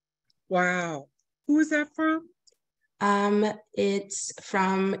 Wow. Who is that from? It's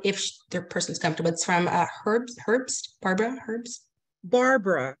from, if the person's comfortable, it's from Barbara Herbst.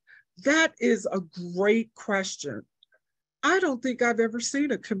 Barbara, that is a great question. I don't think I've ever seen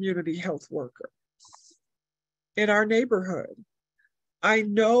a community health worker in our neighborhood. I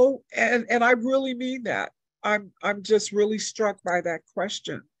know, and I really mean that. I'm just really struck by that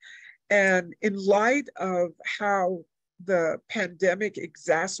question. And in light of how the pandemic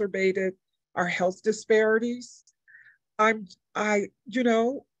exacerbated our health disparities, I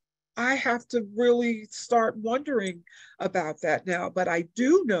have to really start wondering about that now. But I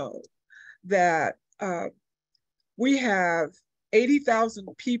do know that we have 80,000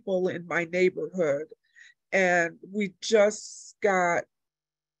 people in my neighborhood, and we just got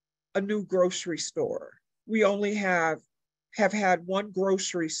a new grocery store. We only have had one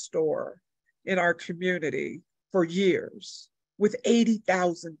grocery store in our community for years with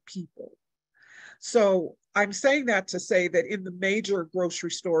 80,000 people. So I'm saying that to say that in the major grocery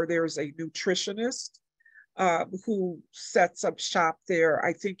store, there's a nutritionist who sets up shop there,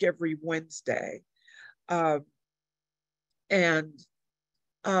 I think every Wednesday. But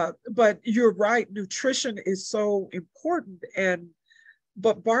you're right, nutrition is so important.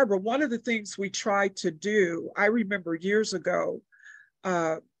 But Barbara, one of the things we tried to do, I remember years ago,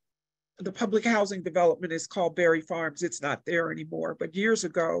 the public housing development is called Berry Farms. It's not there anymore, but years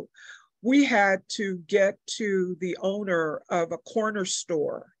ago, we had to get to the owner of a corner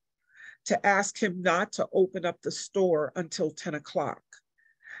store to ask him not to open up the store until 10 o'clock,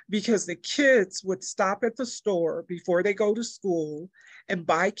 because the kids would stop at the store before they go to school and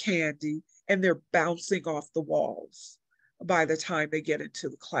buy candy, and they're bouncing off the walls by the time they get into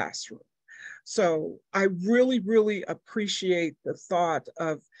the classroom. So I really, really appreciate the thought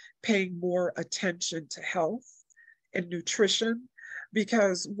of paying more attention to health and nutrition,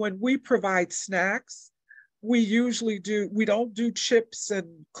 because when we provide snacks, we don't do chips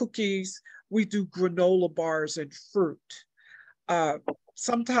and cookies, we do granola bars and fruit.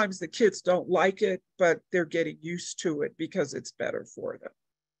 Sometimes the kids don't like it, but they're getting used to it because it's better for them.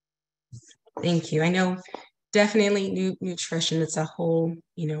 Thank you. I know definitely nutrition, it's a whole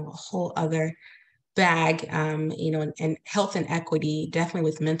other bag, and health and equity, definitely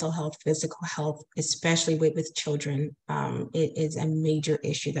with mental health, physical health, especially with children, it is a major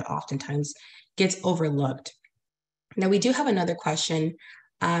issue that oftentimes gets overlooked. Now, we do have another question.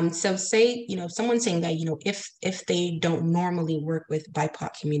 So say, someone's saying that, if they don't normally work with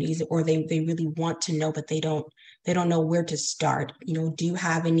BIPOC communities, or they really want to know, but they don't know where to start, do you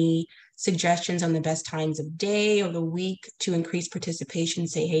have any suggestions on the best times of day or the week to increase participation?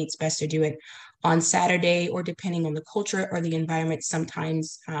 Say, hey, it's best to do it on Saturday, or depending on the culture or the environment,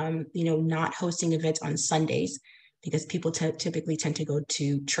 sometimes, not hosting events on Sundays, because people typically tend to go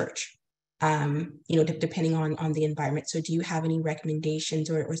to church. Depending on the environment. So do you have any recommendations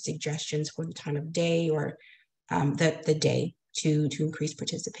or suggestions for the time of day, or the day to increase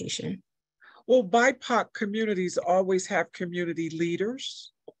participation? Well, BIPOC communities always have community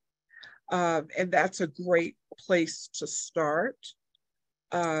leaders, and that's a great place to start,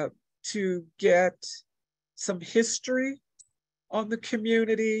 to get some history on the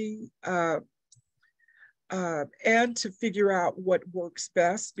community, and to figure out what works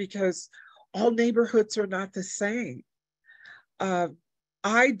best, because all neighborhoods are not the same.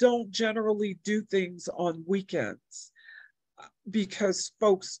 I don't generally do things on weekends because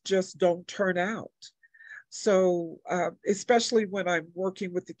folks just don't turn out. So, especially when I'm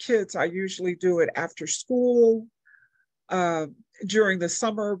working with the kids, I usually do it after school. Uh, During the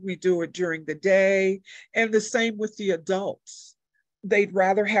summer, we do it during the day, and the same with the adults. They'd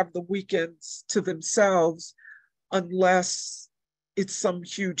rather have the weekends to themselves unless it's some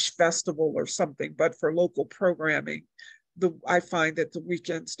huge festival or something. But for local programming, I find that the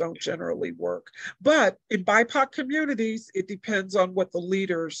weekends don't generally work. But in BIPOC communities, it depends on what the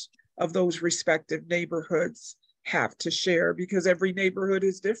leaders of those respective neighborhoods have to share, because every neighborhood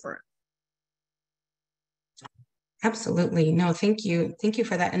is different. Absolutely. No, thank you. Thank you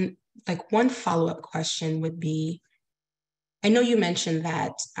for that. And like one follow-up question would be, I know you mentioned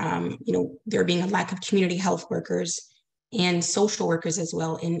that there being a lack of community health workers and social workers as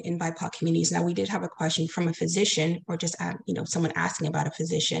well in BIPOC communities. Now, we did have a question from a physician, or just someone asking about a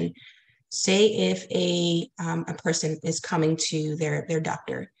physician. Say if a person is coming to their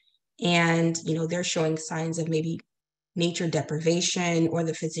doctor, and they're showing signs of maybe nature deprivation, or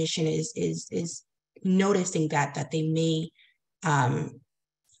the physician is noticing that they may have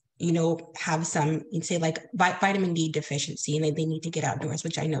some, say like vitamin D deficiency, and they need to get outdoors,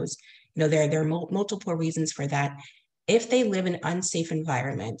 which I know is, there are multiple reasons for that. If they live in unsafe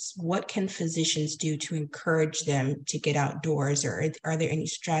environments, what can physicians do to encourage them to get outdoors? Or are there any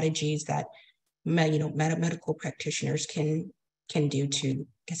strategies that medical practitioners can do to, I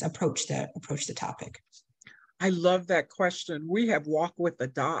guess, approach the topic? I love that question. We have Walk with the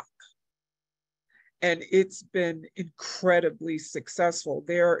Doc, and it's been incredibly successful.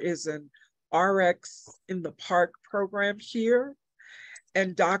 There is an RX in the Park program here,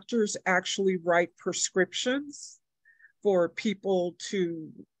 and doctors actually write prescriptions for people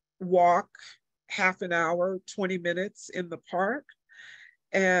to walk half an hour, 20 minutes in the park.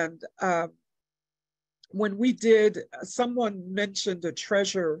 And when we did, someone mentioned a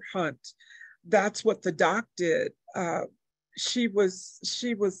treasure hunt. That's what the doc did. She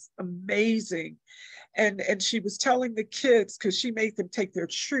was amazing. And she was telling the kids, because she made them take their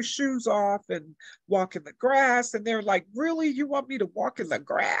shoes off and walk in the grass. And they're like, really, you want me to walk in the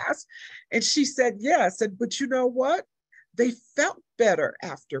grass? And she said, yes. And, but you know what? They felt better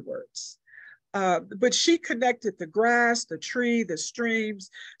afterwards. But she connected the grass, the tree, the streams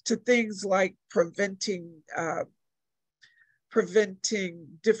to things like preventing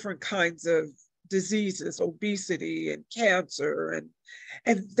different kinds of diseases, obesity and cancer.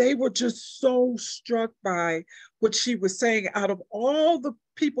 And they were just so struck by what she was saying. Out of all the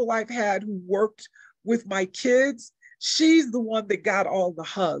people I've had who worked with my kids, she's the one that got all the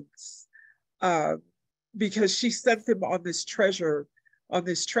hugs, because she sent them on this treasure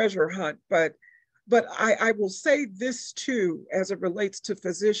hunt. But I will say this too, as it relates to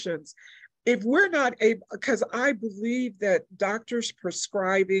physicians. If we're not able, because I believe that doctors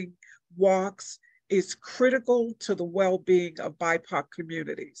prescribing walks is critical to the well-being of BIPOC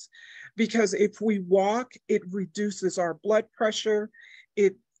communities. Because if we walk, it reduces our blood pressure,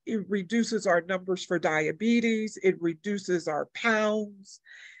 it reduces our numbers for diabetes, it reduces our pounds.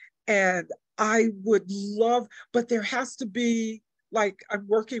 And I would love, but there has to be, like, I'm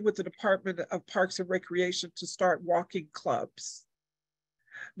working with the Department of Parks and Recreation to start walking clubs.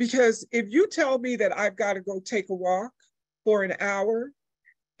 Because if you tell me that I've got to go take a walk for an hour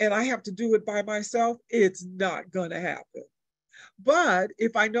and I have to do it by myself, it's not going to happen. But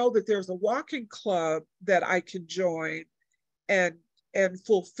if I know that there's a walking club that I can join and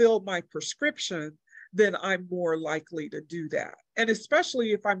fulfill my prescription, then I'm more likely to do that. And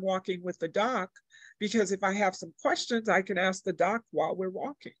especially if I'm walking with the doc, because if I have some questions, I can ask the doc while we're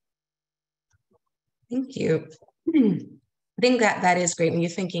walking. Thank you. I think that is great. When you're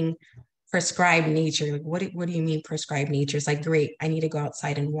thinking prescribed nature, like what do you mean prescribed nature? It's like, great, I need to go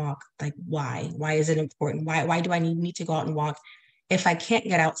outside and walk. Like, why? Why is it important? Why do I need to go out and walk? If I can't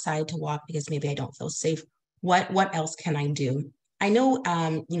get outside to walk because maybe I don't feel safe, what else can I do? I know,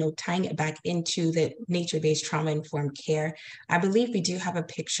 tying it back into the nature-based trauma-informed care, I believe we do have a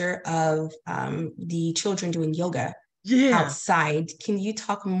picture of the children doing yoga outside. Can you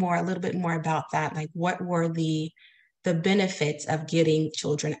talk a little bit more about that? Like, what were the benefits of getting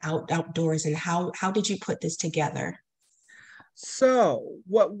children outdoors, and how did you put this together? So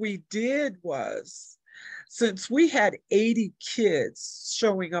what we did was, since we had 80 kids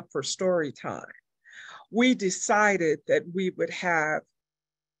showing up for story time, we decided that we would have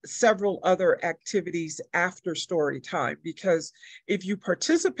several other activities after story time, because if you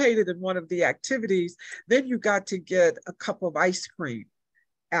participated in one of the activities, then you got to get a cup of ice cream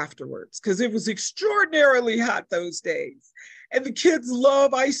afterwards because it was extraordinarily hot those days. And the kids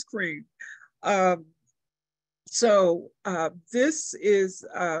love ice cream. This is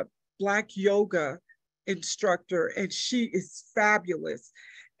a Black yoga instructor, and she is fabulous.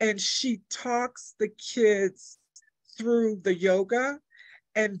 And she talks the kids through the yoga,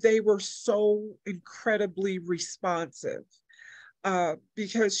 and they were so incredibly responsive.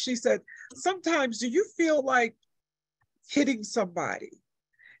 Because she said, sometimes do you feel like hitting somebody?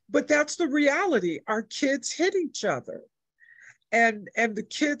 But that's the reality. Our kids hit each other. And the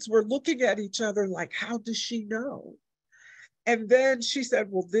kids were looking at each other like, how does she know? And then she said,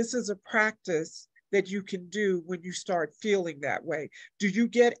 well, this is a practice that you can do when you start feeling that way. Do you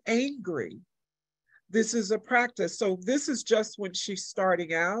get angry? This is a practice. So this is just when she's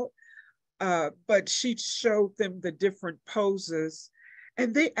starting out, but she showed them the different poses,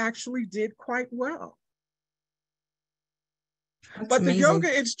 and they actually did quite well. That's but amazing. The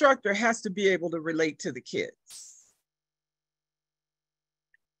yoga instructor has to be able to relate to the kids.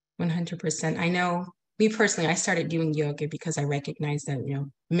 100%. I know me personally, I started doing yoga because I recognized that,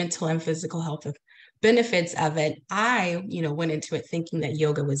 mental and physical health of benefits of it. I, went into it thinking that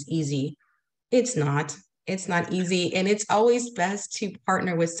yoga was easy. It's not. It's not easy. And it's always best to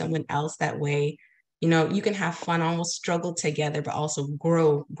partner with someone else that way. You can have fun, almost struggle together, but also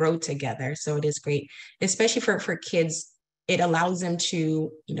grow together. So it is great, especially for kids. It allows them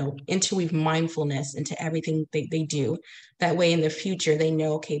to, interweave mindfulness into everything they do. That way in the future, they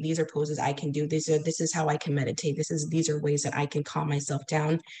know, okay, these are poses I can do. This is how I can meditate. These are ways that I can calm myself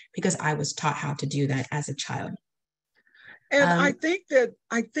down because I was taught how to do that as a child. And I think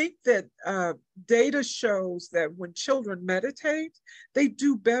that data shows that when children meditate, they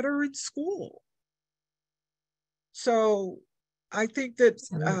do better in school. So I think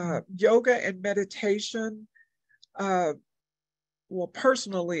that yoga and meditation, well,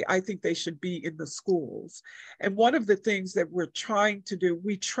 personally, I think they should be in the schools. And one of the things that we're trying to do,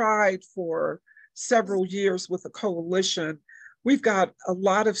 we tried for several years with a coalition. We've got a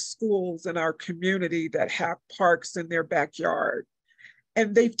lot of schools in our community that have parks in their backyard,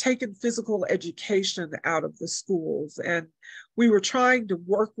 and they've taken physical education out of the schools. And we were trying to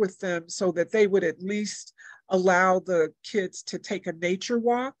work with them so that they would at least allow the kids to take a nature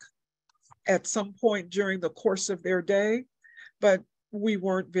walk at some point during the course of their day. But we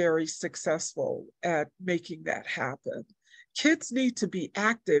weren't very successful at making that happen. Kids need to be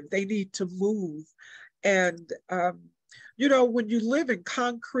active. They need to move. And, when you live in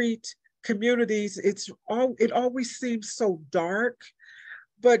concrete communities, it always seems so dark.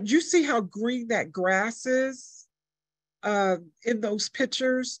 But you see how green that grass is in those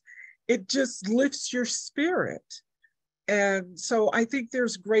pictures. It just lifts your spirit. And so I think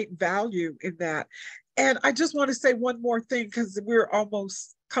there's great value in that. And I just want to say one more thing, because we're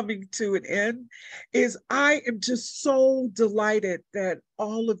almost coming to an end, is I am just so delighted that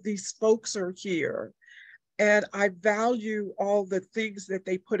all of these folks are here. And I value all the things that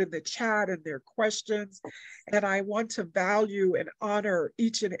they put in the chat and their questions. And I want to value and honor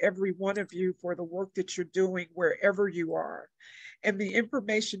each and every one of you for the work that you're doing wherever you are. And the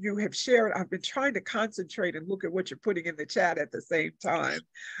information you have shared, I've been trying to concentrate and look at what you're putting in the chat at the same time.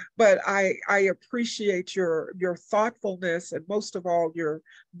 But I appreciate your thoughtfulness, and most of all, your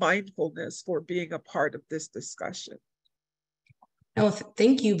mindfulness for being a part of this discussion. Oh,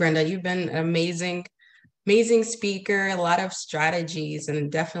 thank you, Brenda. You've been an amazing speaker, a lot of strategies,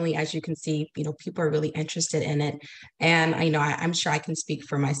 and definitely, as you can see, people are really interested in it. And I'm sure I can speak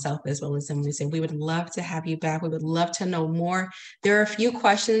for myself as well as them. We said we would love to have you back. We would love to know more. There are a few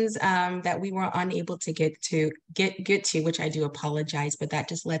questions that we were unable to get to, which I do apologize, but that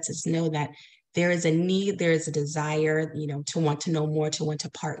just lets us know that there is a need, there is a desire, to want to know more, to want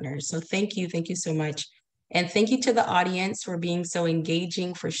to partner. So thank you so much. And thank you to the audience for being so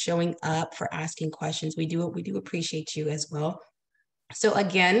engaging, for showing up, for asking questions. We do appreciate you as well. So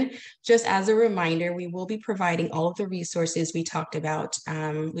again, just as a reminder, we will be providing all of the resources we talked about.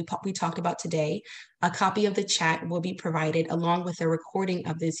 We talked about today. A copy of the chat will be provided along with a recording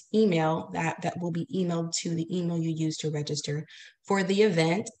of this email that will be emailed to the email you used to register for the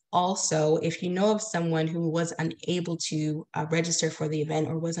event. Also, if you know of someone who was unable to register for the event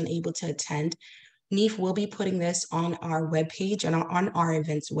or was unable to attend, NEEF will be putting this on our webpage and on our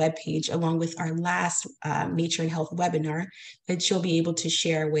events webpage, along with our last Nature and Health webinar that you'll be able to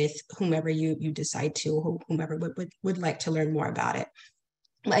share with whomever you decide to, whomever would like to learn more about it.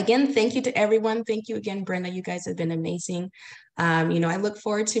 Again, thank you to everyone. Thank you again, Brenda. You guys have been amazing. I look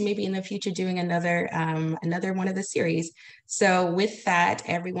forward to maybe in the future doing another one of the series. So with that,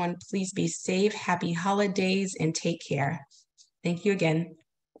 everyone, please be safe, happy holidays, and take care. Thank you again.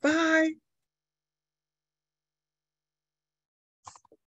 Bye.